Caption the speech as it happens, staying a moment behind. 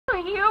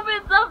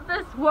humans of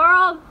this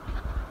world,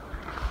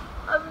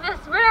 of this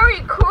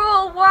very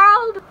cruel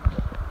world.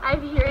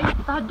 I'm hearing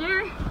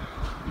thunder.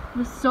 It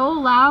was so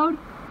loud.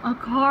 A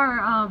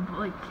car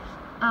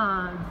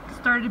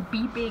started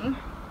beeping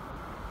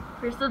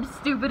for some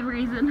stupid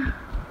reason.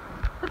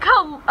 Look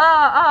how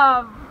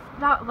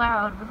not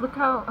loud, but look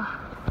how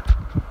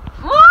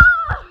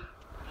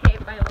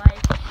hate my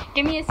life.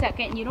 Give me a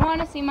second. You don't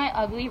want to see my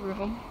ugly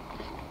room.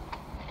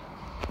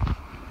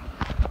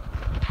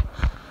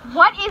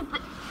 What is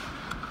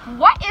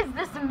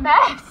this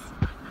mess?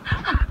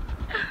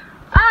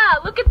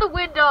 Look at the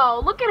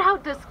window. Look at how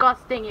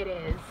disgusting it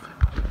is.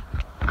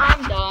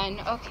 I'm done.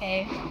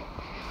 Okay.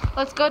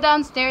 Let's go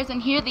downstairs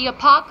and hear the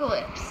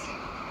apocalypse.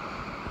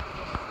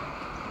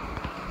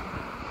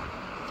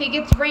 I think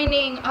it's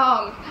raining.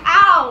 Ow!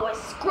 I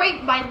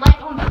scraped my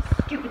leg on those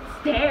stupid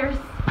stairs.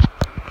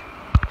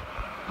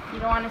 You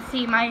don't want to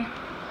see my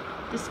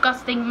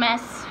disgusting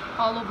mess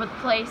all over the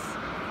place.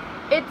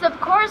 It's of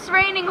course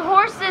raining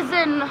horses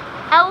and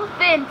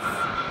elephants.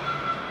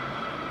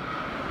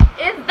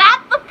 Is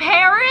that the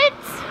parrot?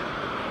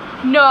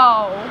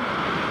 No.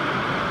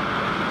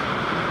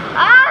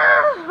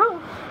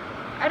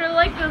 I don't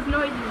like those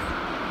noises.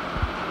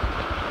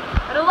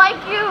 I don't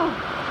like you.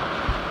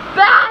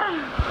 Bad.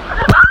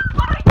 Oh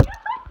my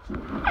God.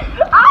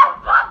 Oh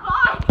my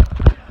God.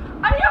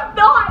 I am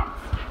not.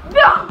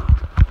 No.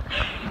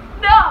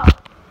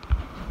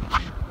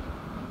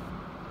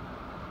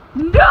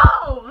 No.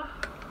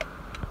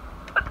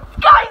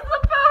 Guys, the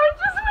power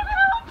just went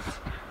out.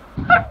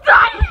 I'm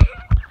dying.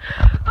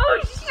 Oh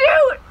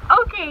shoot.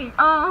 Okay.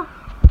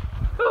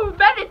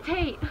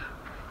 Meditate.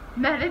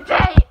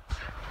 Meditate.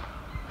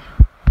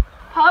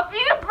 Help me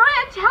to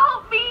branch.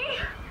 Help me.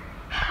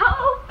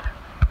 Help.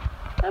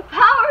 The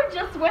power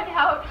just went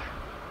out.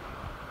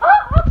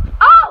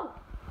 Oh,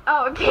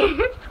 okay.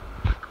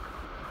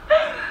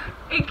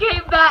 It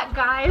came back,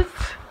 guys.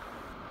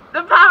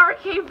 The power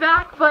came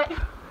back, but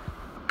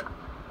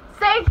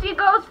safety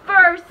goes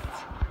first.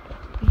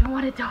 You don't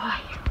want to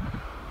die.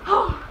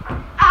 Oh,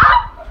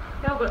 ow!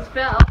 I almost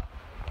fell.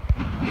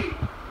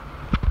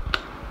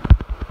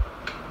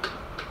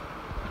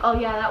 Oh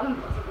yeah, that one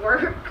doesn't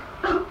work.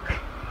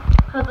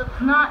 Because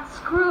it's not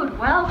screwed.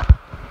 Well,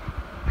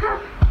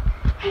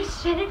 I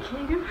should have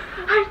came.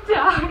 I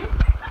died.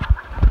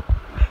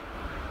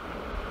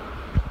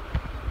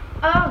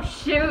 Oh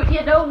shoot,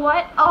 you know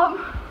what?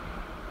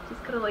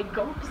 Just gonna like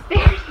go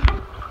upstairs.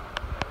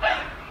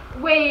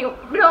 Wait,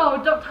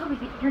 no, don't tell me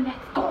the internet's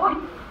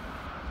gone.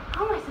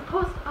 How am I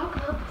supposed to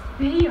upload this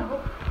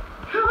video?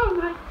 How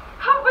am I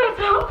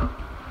supposed?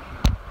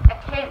 I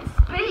can't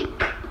speak.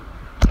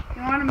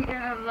 You want me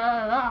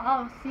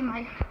to see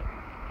my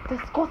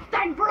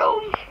disgusting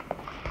room?